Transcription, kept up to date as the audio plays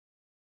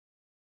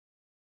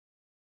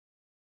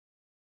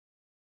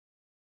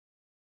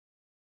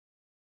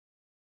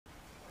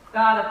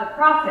God of the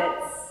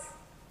prophets,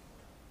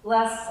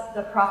 bless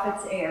the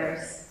prophets'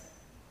 heirs.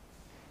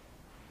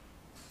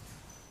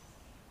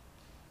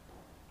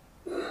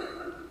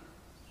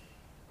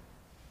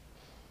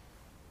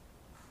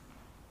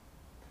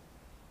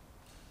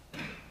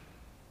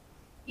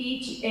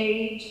 Each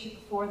age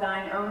for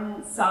thine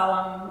own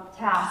solemn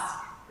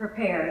task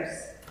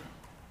prepares.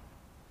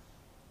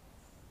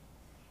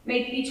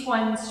 Make each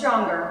one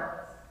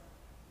stronger,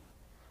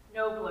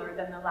 nobler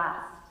than the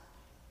last.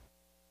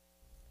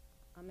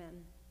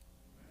 Amen.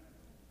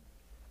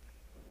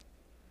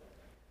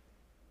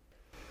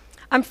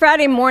 On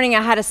Friday morning,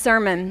 I had a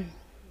sermon.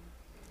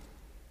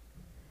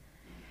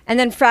 And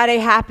then Friday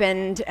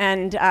happened,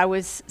 and I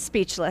was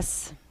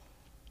speechless.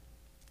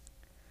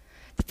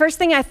 The first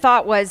thing I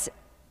thought was,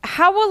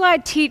 how will I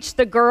teach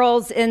the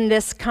girls in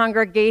this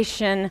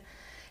congregation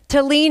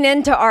to lean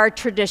into our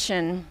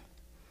tradition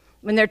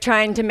when they're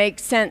trying to make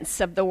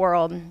sense of the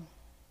world?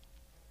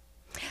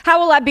 How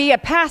will I be a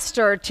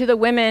pastor to the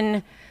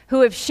women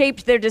who have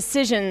shaped their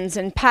decisions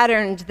and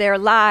patterned their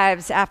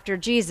lives after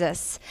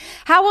Jesus?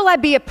 How will I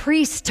be a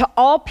priest to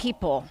all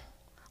people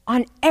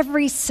on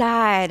every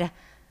side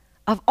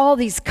of all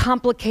these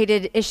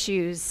complicated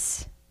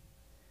issues,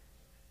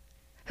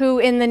 who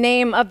in the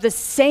name of the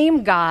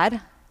same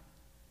God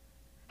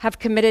have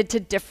committed to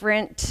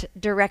different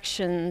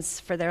directions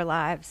for their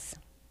lives?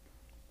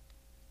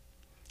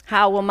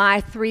 How will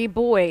my 3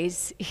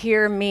 boys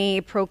hear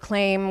me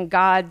proclaim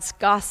God's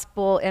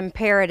gospel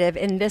imperative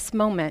in this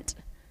moment,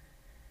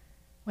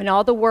 when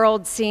all the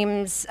world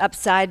seems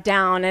upside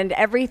down and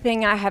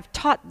everything I have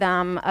taught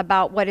them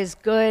about what is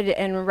good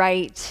and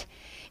right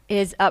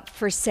is up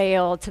for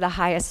sale to the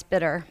highest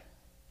bidder,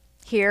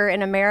 here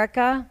in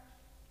America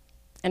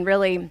and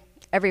really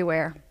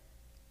everywhere?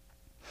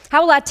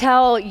 How will I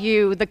tell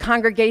you, the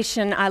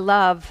congregation I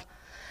love,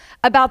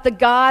 about the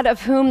God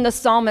of whom the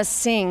psalmist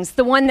sings,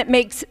 the one that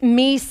makes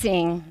me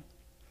sing?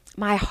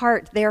 My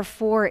heart,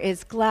 therefore,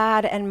 is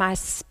glad and my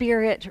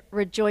spirit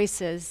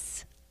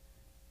rejoices.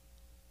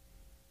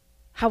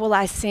 How will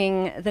I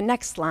sing the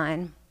next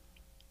line?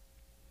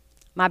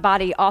 My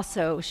body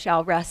also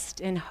shall rest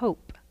in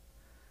hope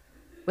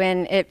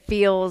when it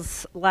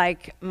feels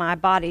like my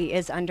body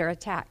is under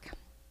attack.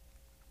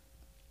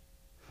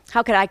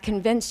 How could I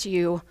convince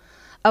you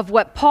of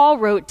what Paul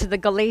wrote to the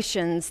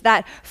Galatians,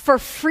 that for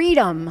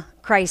freedom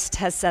Christ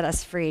has set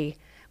us free,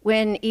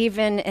 when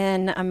even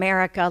in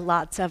America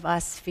lots of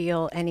us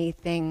feel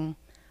anything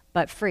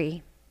but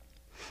free?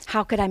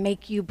 How could I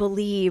make you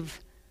believe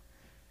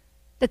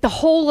that the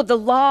whole of the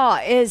law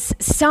is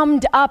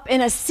summed up in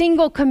a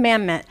single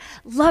commandment: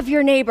 love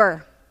your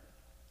neighbor,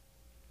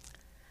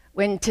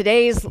 when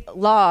today's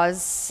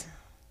laws,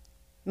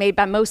 made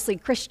by mostly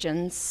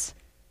Christians,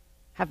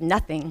 have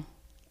nothing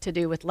to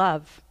do with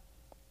love?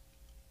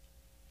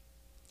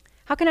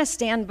 How can I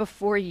stand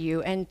before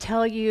you and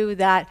tell you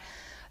that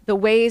the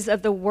ways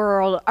of the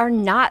world are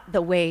not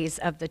the ways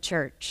of the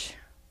church,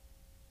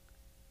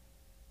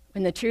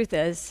 when the truth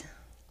is,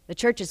 the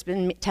church has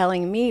been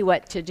telling me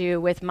what to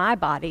do with my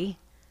body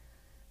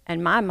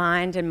and my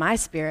mind and my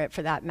spirit,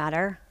 for that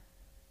matter,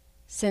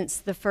 since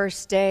the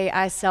first day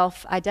I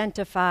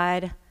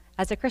self-identified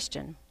as a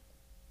Christian?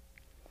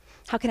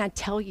 How can I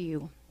tell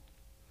you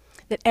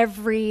that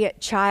every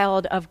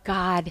child of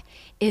God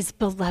is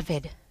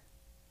beloved,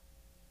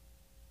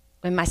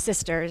 when my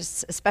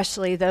sisters,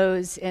 especially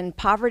those in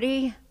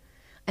poverty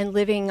and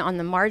living on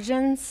the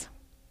margins,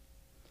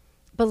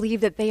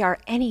 believe that they are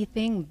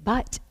anything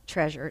but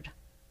treasured,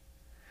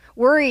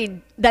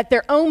 worried that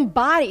their own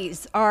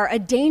bodies are a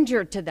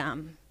danger to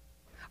them,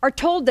 are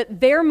told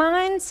that their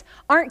minds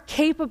aren't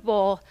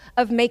capable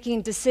of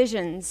making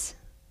decisions,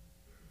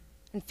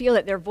 and feel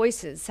that their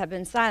voices have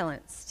been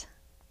silenced?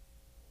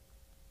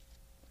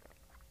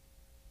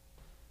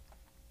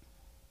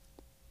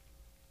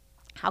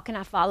 How can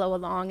I follow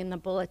along in the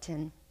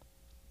bulletin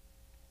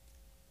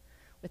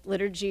with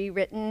liturgy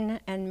written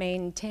and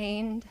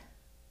maintained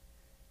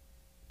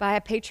by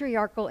a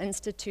patriarchal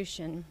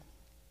institution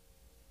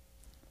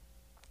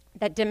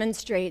that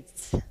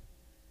demonstrates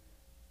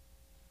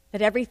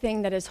that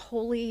everything that is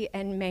holy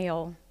and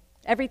male,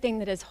 everything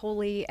that is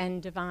holy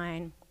and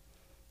divine,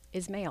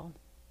 is male?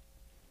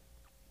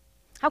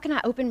 How can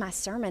I open my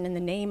sermon in the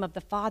name of the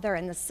Father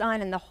and the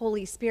Son and the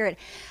Holy Spirit?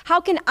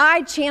 How can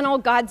I channel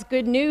God's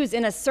good news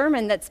in a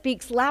sermon that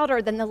speaks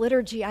louder than the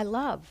liturgy I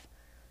love?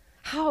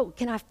 How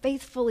can I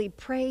faithfully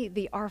pray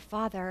the Our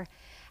Father?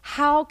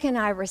 How can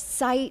I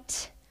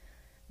recite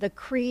the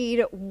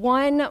Creed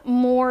one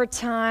more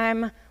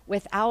time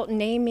without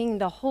naming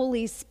the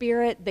Holy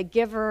Spirit, the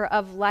giver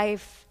of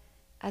life,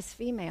 as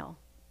female?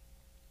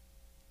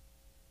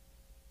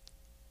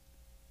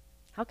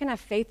 How can I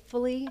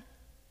faithfully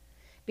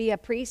be a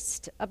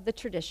priest of the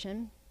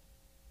tradition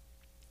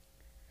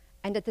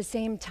and at the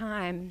same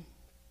time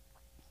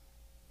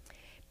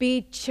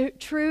be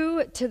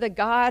true to the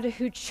God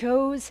who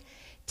chose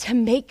to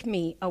make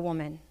me a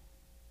woman,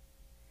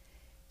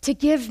 to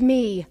give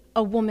me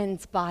a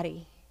woman's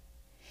body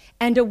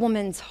and a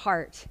woman's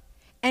heart,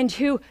 and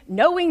who,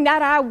 knowing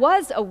that I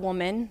was a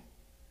woman,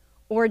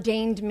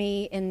 ordained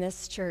me in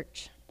this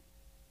church.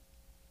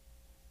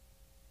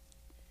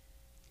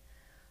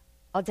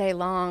 All day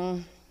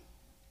long,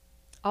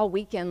 all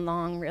weekend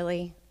long,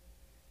 really,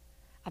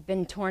 I've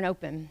been torn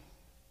open,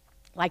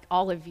 like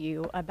all of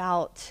you,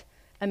 about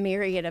a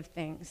myriad of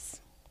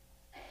things.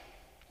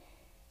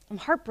 I'm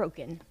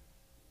heartbroken.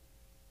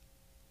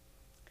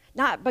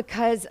 Not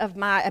because of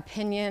my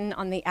opinion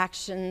on the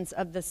actions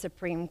of the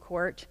Supreme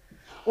Court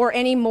or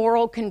any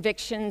moral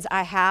convictions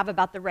I have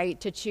about the right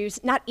to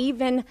choose, not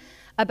even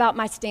about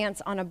my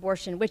stance on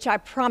abortion, which I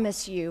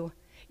promise you,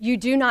 you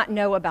do not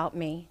know about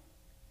me,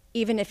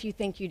 even if you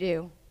think you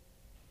do.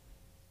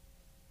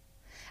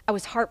 I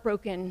was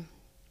heartbroken.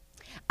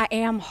 I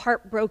am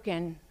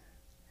heartbroken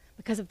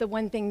because of the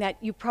one thing that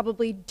you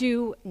probably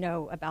do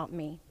know about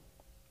me,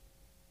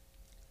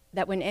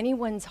 that when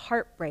anyone's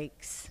heart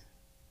breaks,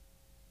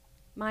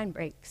 mine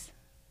breaks.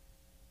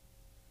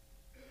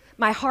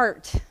 My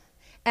heart,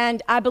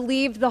 and I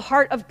believe the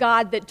heart of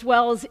God that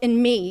dwells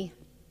in me,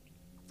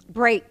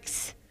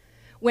 breaks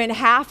when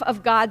half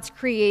of God's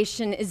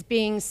creation is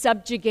being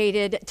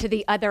subjugated to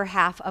the other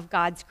half of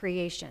God's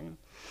creation.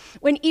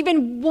 When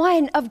even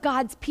one of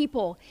God's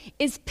people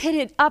is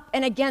pitted up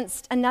and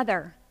against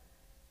another.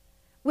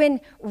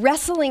 When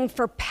wrestling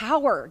for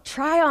power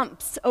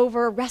triumphs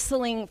over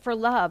wrestling for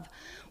love.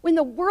 When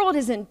the world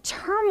is in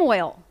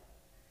turmoil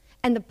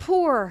and the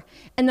poor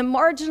and the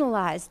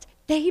marginalized,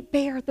 they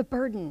bear the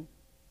burden.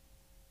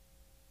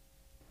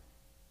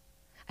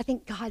 I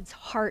think God's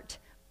heart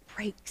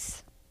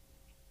breaks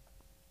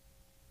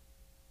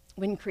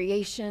when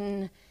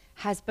creation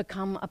has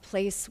become a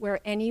place where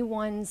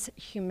anyone's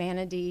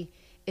humanity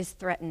is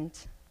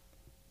threatened,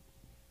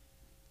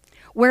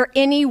 where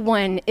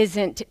anyone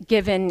isn't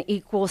given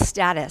equal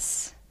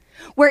status,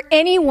 where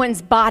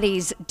anyone's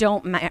bodies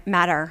don't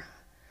matter,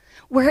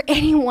 where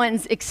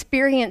anyone's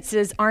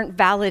experiences aren't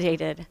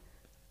validated,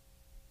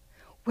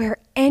 where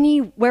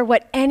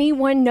what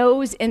anyone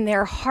knows in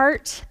their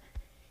heart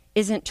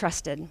isn't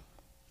trusted,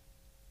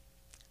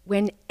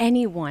 when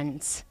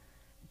anyone's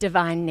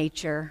divine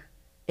nature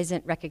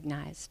isn't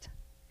recognized.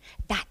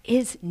 That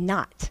is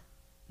not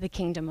the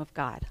kingdom of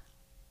God.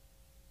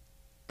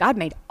 God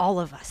made all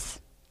of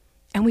us,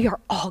 and we are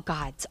all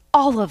God's,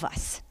 all of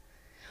us.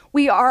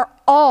 We are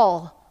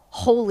all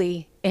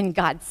holy in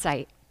God's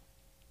sight.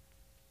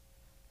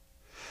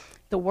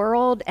 The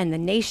world and the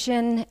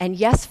nation, and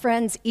yes,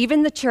 friends,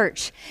 even the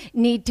church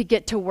need to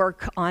get to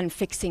work on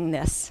fixing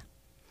this,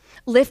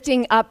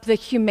 lifting up the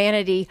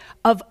humanity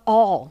of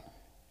all.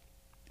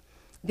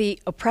 The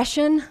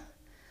oppression,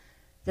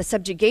 the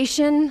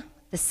subjugation,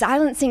 the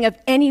silencing of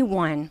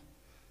anyone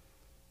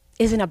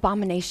is an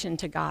abomination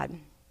to God.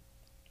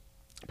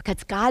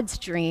 Because God's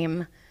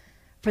dream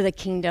for the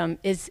kingdom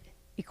is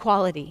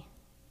equality.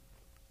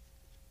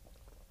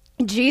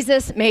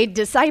 Jesus made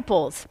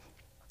disciples,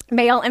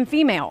 male and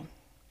female.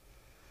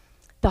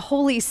 The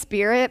Holy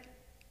Spirit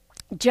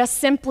just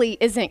simply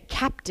isn't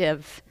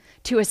captive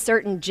to a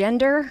certain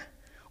gender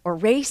or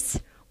race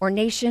or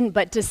nation,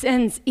 but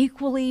descends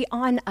equally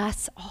on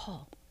us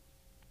all.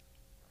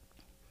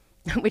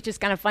 Which is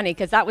kind of funny,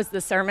 because that was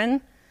the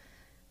sermon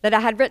that I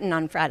had written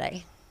on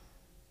Friday.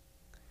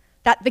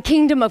 That the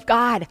kingdom of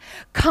God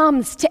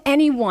comes to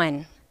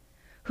anyone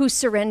who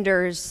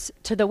surrenders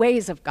to the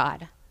ways of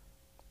God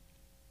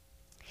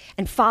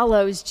and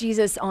follows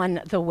Jesus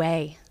on the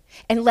way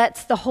and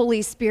lets the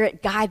Holy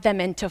Spirit guide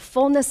them into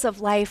fullness of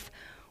life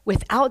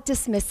without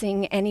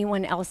dismissing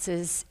anyone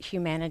else's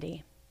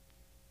humanity.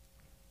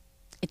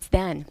 It's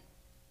then,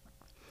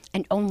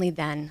 and only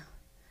then,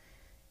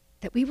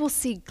 that we will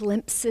see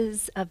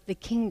glimpses of the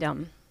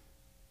kingdom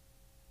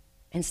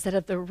instead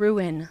of the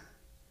ruin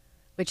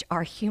which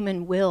our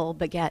human will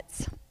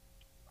begets.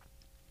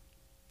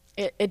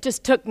 It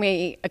just took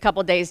me a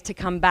couple days to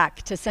come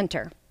back to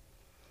center.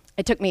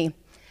 It took me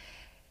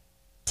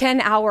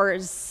 10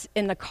 hours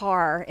in the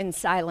car in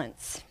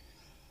silence.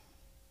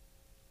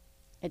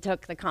 It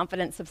took the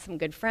confidence of some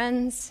good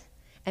friends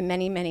and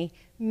many, many,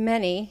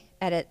 many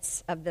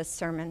edits of this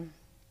sermon.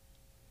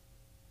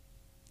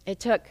 It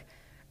took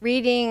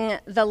reading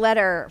the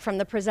letter from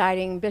the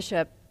presiding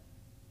bishop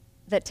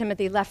that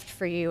Timothy left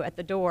for you at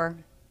the door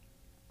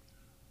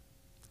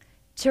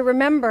to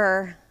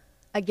remember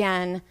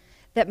again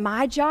that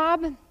my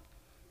job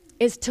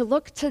is to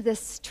look to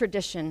this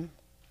tradition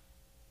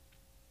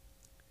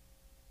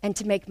and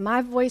to make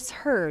my voice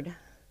heard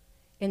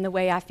in the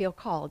way I feel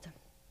called.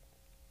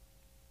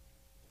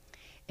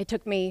 It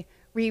took me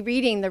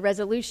rereading the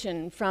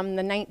resolution from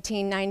the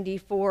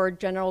 1994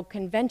 General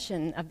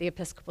Convention of the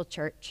Episcopal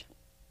Church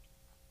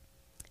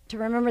to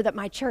remember that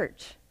my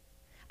church,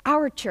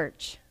 our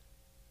church,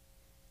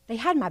 they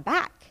had my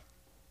back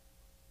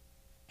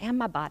and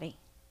my body.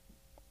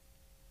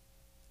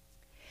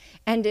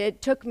 And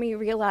it took me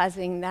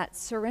realizing that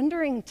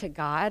surrendering to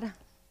God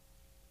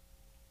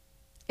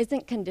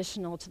isn't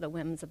conditional to the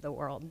whims of the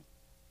world.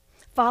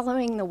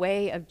 Following the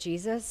way of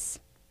Jesus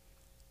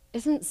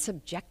isn't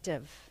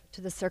subjective to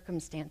the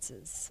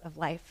circumstances of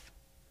life.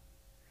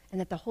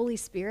 And that the Holy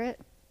Spirit,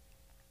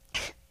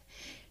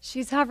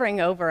 she's hovering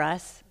over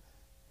us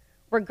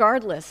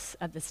regardless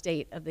of the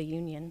state of the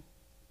union.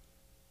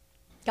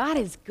 God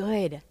is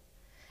good,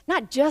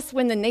 not just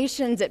when the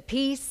nation's at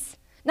peace,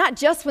 not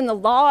just when the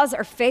laws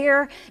are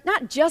fair,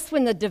 not just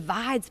when the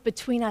divides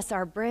between us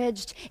are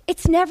bridged.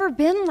 It's never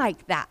been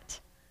like that.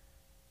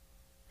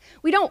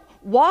 We don't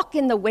walk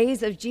in the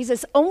ways of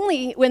Jesus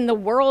only when the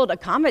world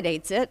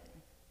accommodates it.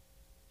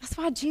 That's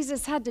why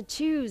Jesus had to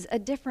choose a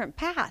different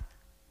path.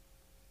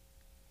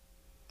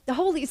 The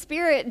Holy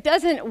Spirit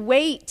doesn't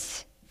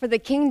wait for the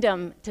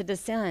kingdom to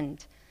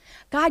descend.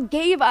 God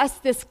gave us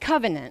this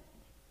covenant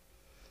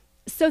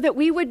so that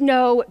we would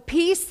know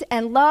peace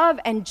and love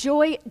and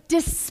joy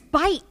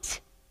despite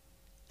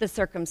the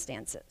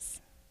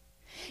circumstances.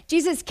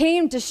 Jesus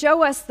came to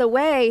show us the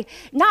way,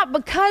 not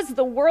because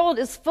the world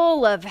is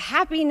full of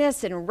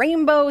happiness and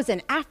rainbows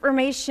and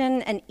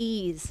affirmation and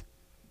ease,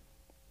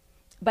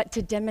 but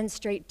to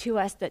demonstrate to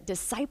us that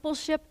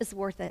discipleship is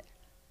worth it.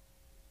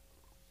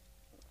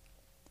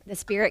 The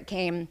Spirit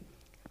came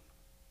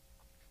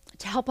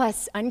to help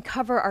us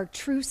uncover our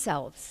true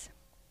selves,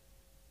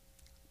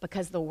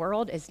 because the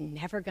world is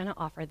never going to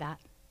offer that.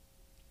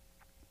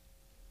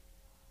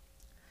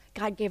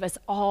 God gave us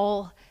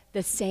all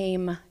the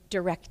same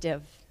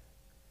directive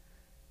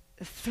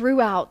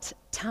throughout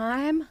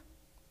time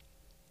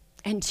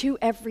and to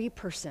every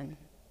person.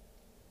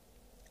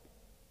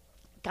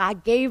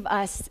 God gave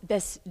us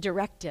this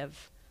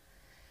directive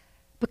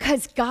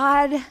because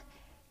God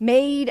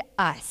made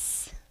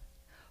us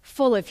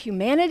full of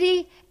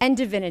humanity and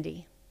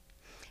divinity,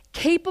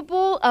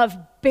 capable of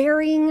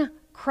bearing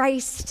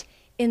Christ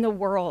in the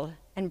world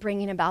and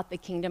bringing about the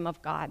kingdom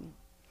of God.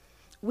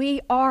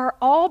 We are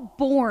all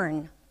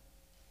born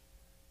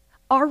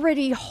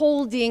already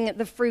holding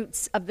the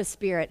fruits of the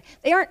Spirit.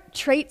 They aren't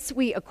traits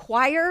we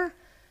acquire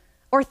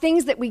or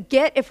things that we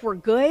get if we're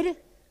good.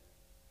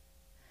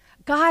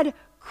 God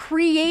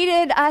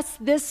created us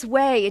this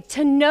way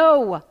to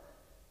know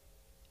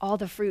all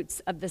the fruits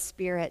of the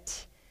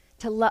Spirit,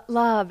 to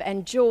love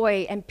and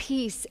joy and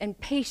peace and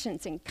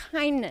patience and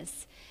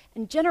kindness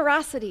and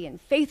generosity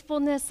and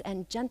faithfulness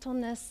and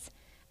gentleness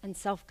and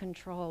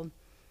self-control,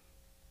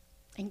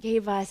 and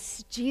gave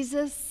us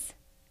Jesus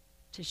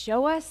to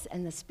show us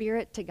and the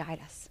Spirit to guide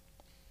us.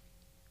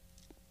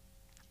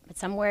 But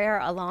somewhere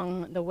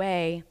along the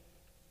way,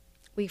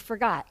 we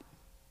forgot.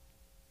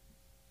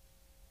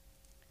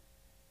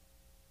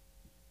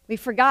 We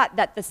forgot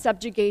that the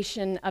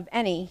subjugation of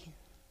any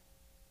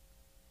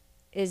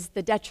is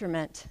the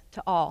detriment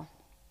to all.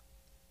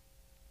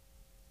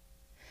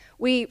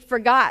 We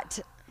forgot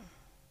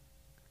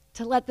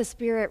to let the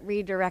Spirit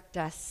redirect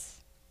us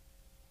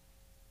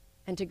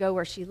and to go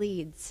where she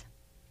leads.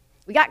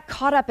 We got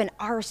caught up in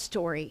our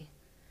story,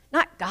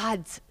 not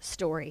God's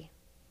story.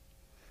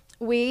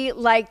 We,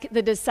 like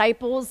the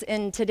disciples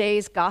in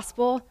today's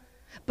gospel,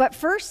 but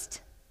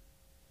first,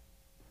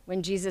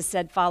 when Jesus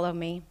said, "Follow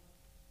me,"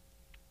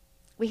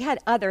 we had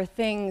other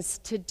things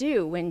to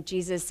do when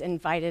Jesus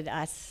invited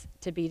us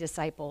to be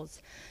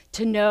disciples,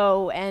 to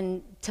know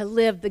and to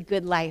live the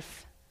good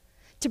life,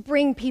 to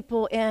bring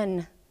people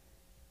in,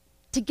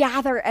 to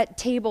gather at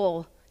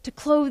table, to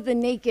clothe the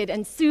naked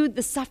and soothe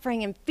the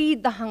suffering and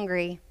feed the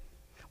hungry.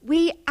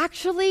 We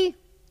actually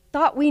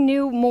thought we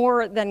knew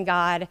more than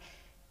God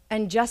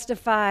and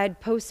justified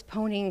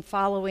postponing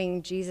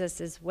following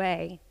Jesus'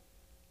 way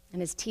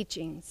and his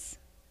teachings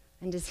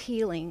and his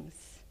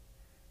healings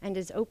and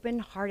his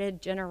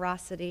open-hearted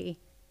generosity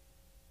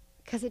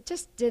because it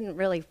just didn't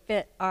really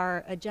fit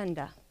our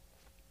agenda.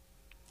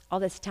 All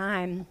this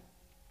time,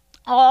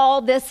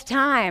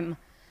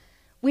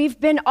 we've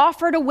been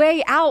offered a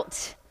way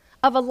out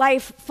of a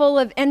life full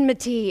of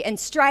enmity and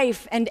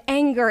strife and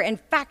anger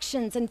and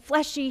factions and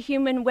fleshy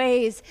human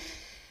ways.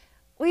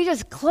 We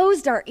just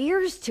closed our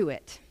ears to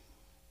it.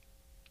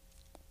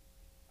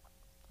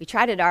 We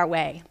tried it our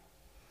way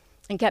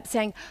and kept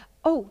saying,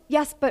 "Oh,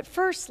 yes, but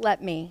first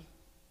let me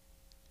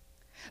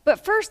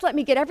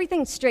get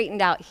everything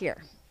straightened out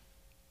here.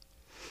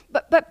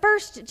 But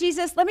first,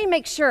 Jesus, let me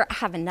make sure I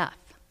have enough.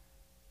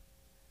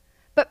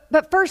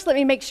 But first, let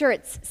me make sure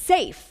it's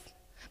safe.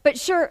 But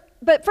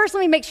first, let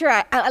me make sure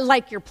I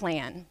like your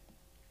plan.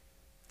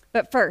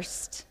 But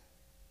first,"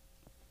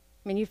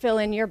 you fill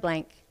in your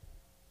blank.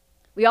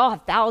 We all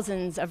have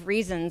thousands of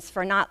reasons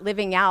for not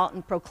living out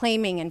and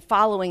proclaiming and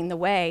following the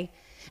way.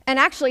 And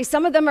actually,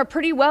 some of them are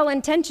pretty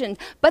well-intentioned,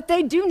 but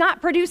they do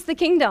not produce the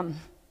kingdom.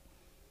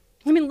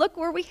 Look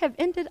where we have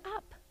ended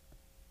up.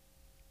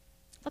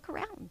 Look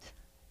around.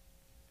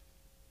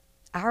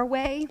 Our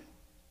way,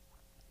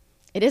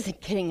 it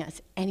isn't getting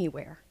us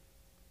anywhere.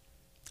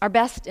 Our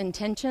best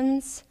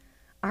intentions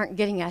aren't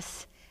getting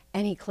us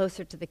any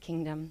closer to the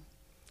kingdom.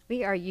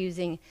 We are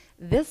using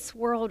this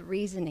world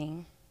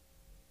reasoning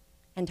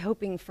and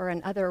hoping for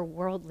an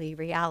otherworldly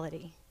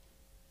reality.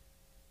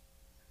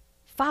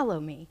 Follow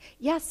me.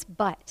 Yes,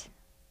 but.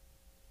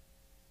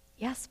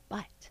 Yes,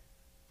 but.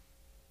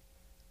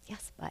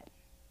 Yes, but.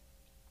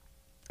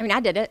 I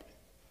did it.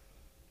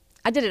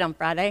 I did it on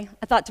Friday.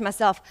 I thought to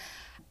myself,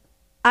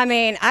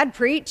 I'd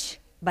preach,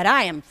 but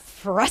I am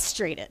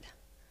frustrated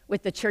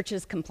with the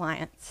church's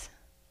compliance.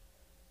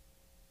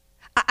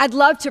 I'd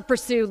love to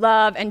pursue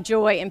love and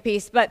joy and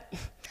peace, but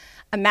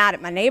I'm mad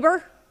at my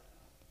neighbor.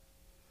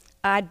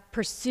 I'd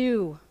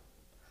pursue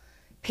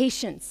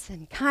patience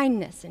and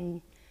kindness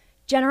and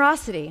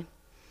generosity,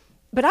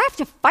 but I have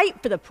to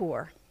fight for the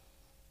poor.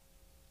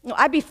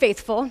 I'd be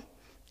faithful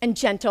and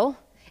gentle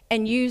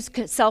and use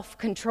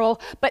self-control,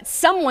 but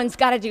someone's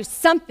got to do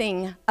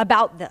something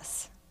about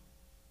this.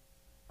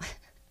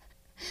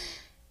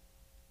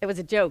 It was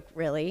a joke,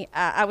 really.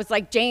 I was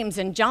like James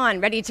and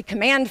John, ready to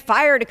command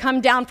fire to come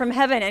down from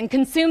heaven and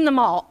consume them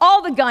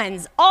all the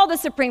guns, all the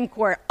Supreme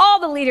Court, all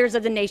the leaders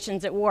of the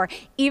nations at war,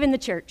 even the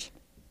church.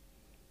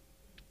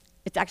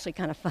 It's actually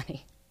kind of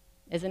funny,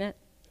 isn't it?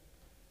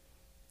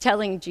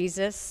 Telling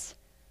Jesus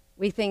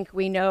we think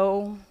we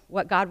know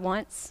what God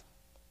wants,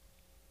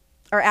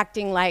 or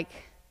acting like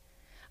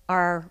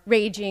our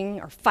raging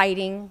or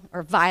fighting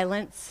or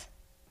violence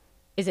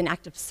is an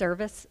act of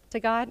service to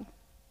God.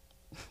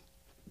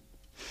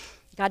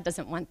 God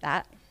doesn't want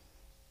that.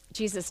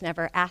 Jesus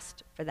never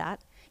asked for that.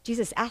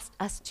 Jesus asked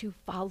us to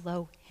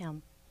follow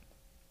him,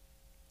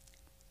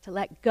 to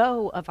let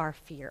go of our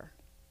fear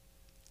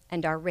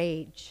and our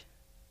rage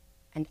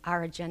and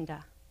our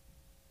agenda,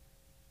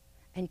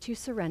 and to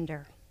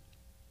surrender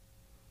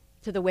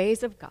to the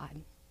ways of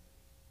God,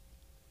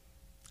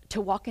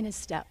 to walk in his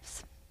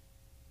steps,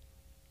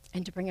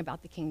 and to bring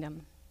about the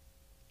kingdom.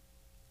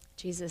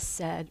 Jesus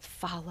said,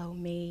 "Follow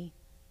me,"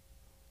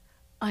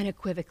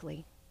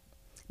 unequivocally.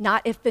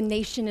 Not if the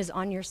nation is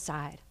on your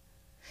side.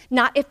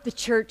 Not if the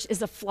church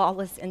is a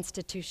flawless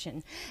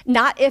institution.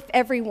 Not if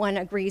everyone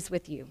agrees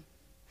with you.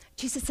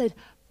 Jesus said,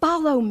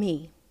 "Follow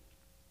me."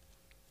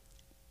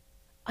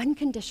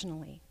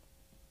 Unconditionally.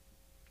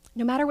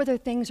 No matter whether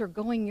things are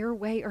going your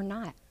way or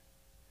not.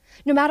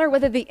 No matter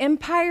whether the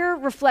empire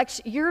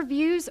reflects your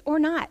views or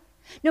not.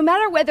 No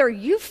matter whether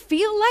you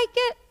feel like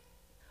it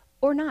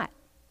or not.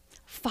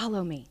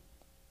 Follow me.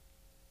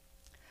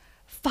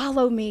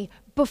 Follow me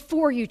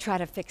before you try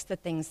to fix the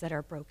things that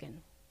are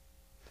broken.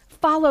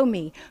 Follow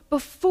me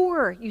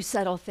before you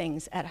settle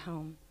things at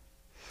home.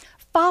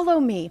 Follow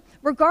me,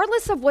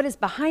 regardless of what is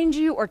behind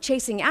you or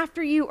chasing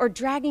after you or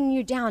dragging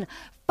you down.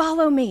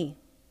 Follow me,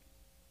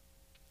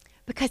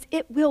 because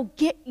it will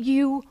get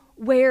you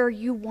where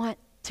you want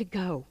to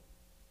go.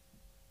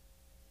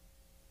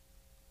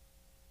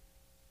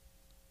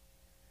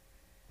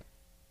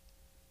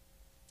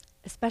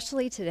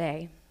 Especially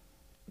today,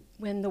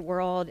 when the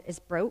world is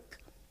broke,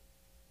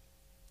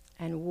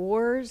 and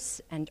wars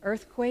and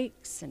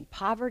earthquakes and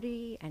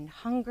poverty and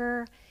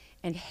hunger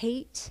and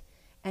hate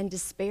and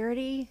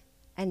disparity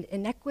and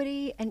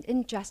inequity and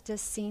injustice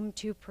seem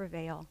to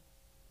prevail.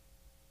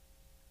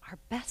 Our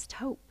best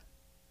hope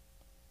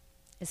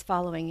is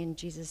following in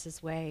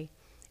Jesus' way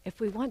if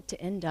we want to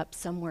end up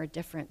somewhere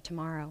different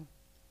tomorrow.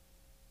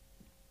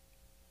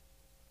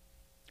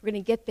 We're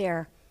going to get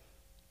there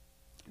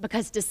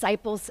because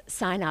disciples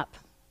sign up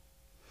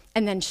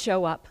and then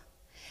show up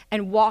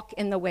and walk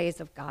in the ways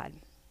of God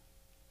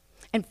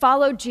and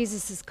follow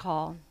Jesus'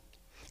 call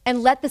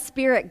and let the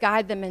Spirit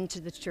guide them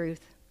into the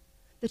truth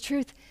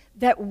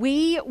that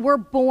we were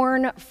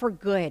born for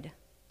good.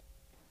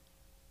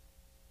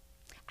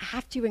 I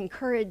have to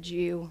encourage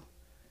you,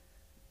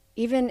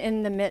 even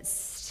in the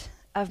midst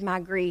of my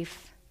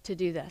grief, to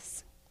do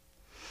this.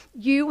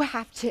 You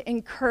have to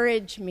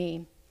encourage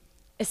me,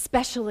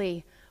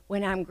 especially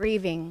when I'm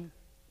grieving,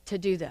 to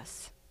do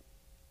this.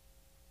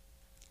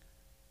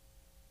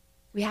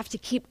 We have to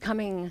keep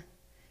coming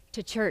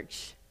to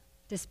church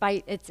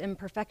despite its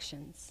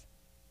imperfections.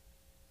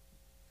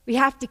 We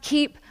have to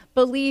keep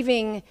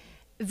believing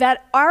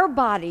that our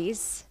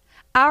bodies,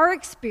 our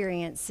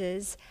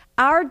experiences,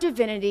 our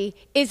divinity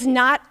is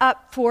not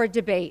up for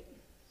debate.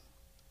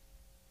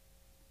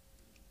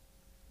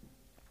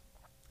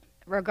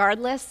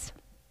 Regardless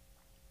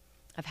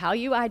of how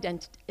you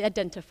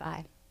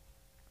identify.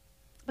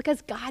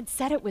 Because God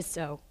said it was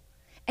so.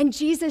 And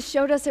Jesus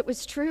showed us it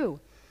was true.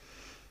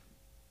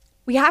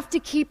 We have to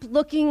keep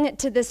looking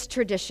to this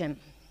tradition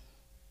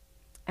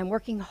and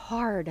working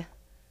hard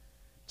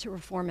to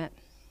reform it.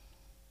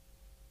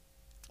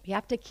 We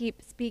have to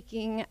keep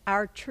speaking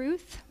our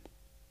truth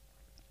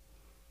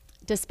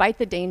despite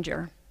the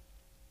danger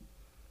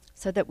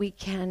so that we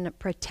can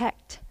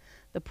protect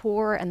the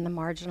poor and the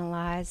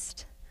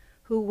marginalized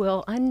who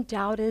will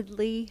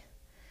undoubtedly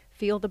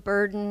feel the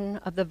burden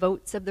of the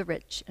votes of the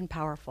rich and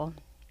powerful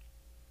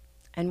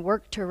and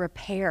work to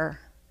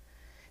repair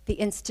the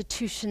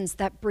institutions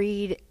that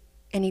breed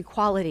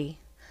inequality,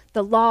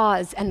 the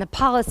laws and the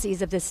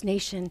policies of this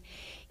nation,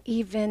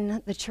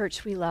 even the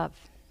church we love.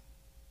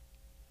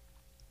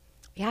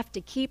 We have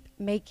to keep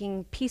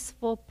making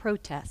peaceful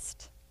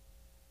protest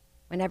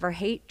whenever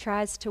hate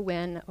tries to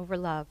win over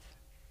love.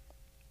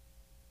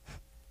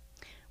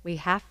 We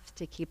have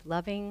to keep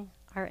loving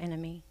our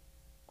enemy.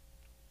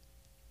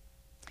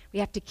 We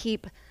have to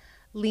keep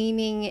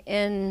leaning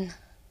in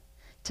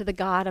to the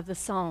God of the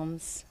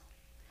Psalms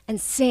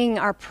and sing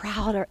our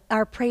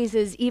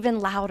praises even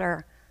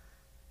louder.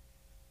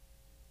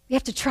 We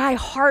have to try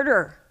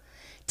harder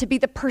to be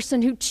the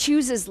person who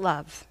chooses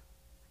love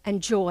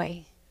and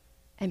joy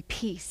and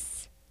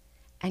peace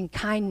and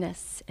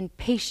kindness and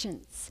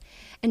patience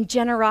and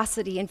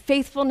generosity and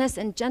faithfulness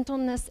and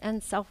gentleness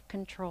and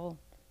self-control.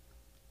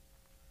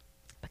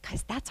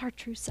 Because that's our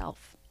true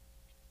self.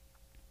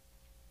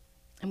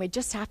 And we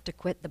just have to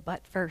quit the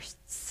but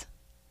firsts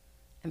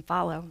and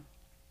follow,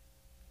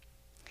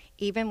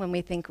 even when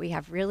we think we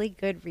have really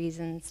good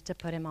reasons to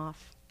put him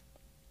off.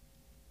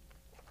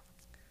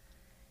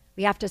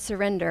 We have to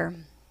surrender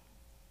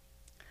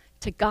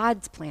to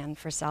God's plan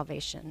for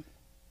salvation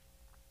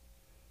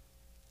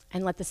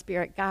and let the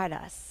Spirit guide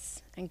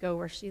us and go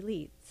where she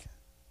leads.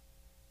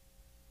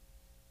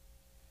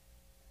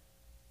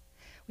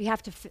 We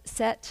have to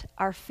set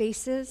our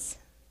faces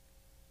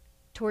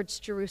towards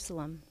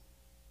Jerusalem,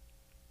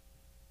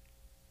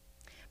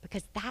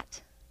 because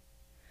that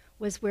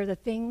was where the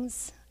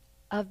things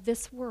of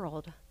this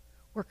world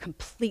were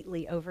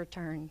completely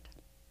overturned.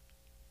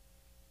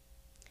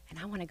 And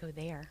I want to go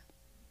there.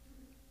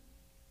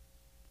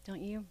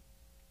 Don't you?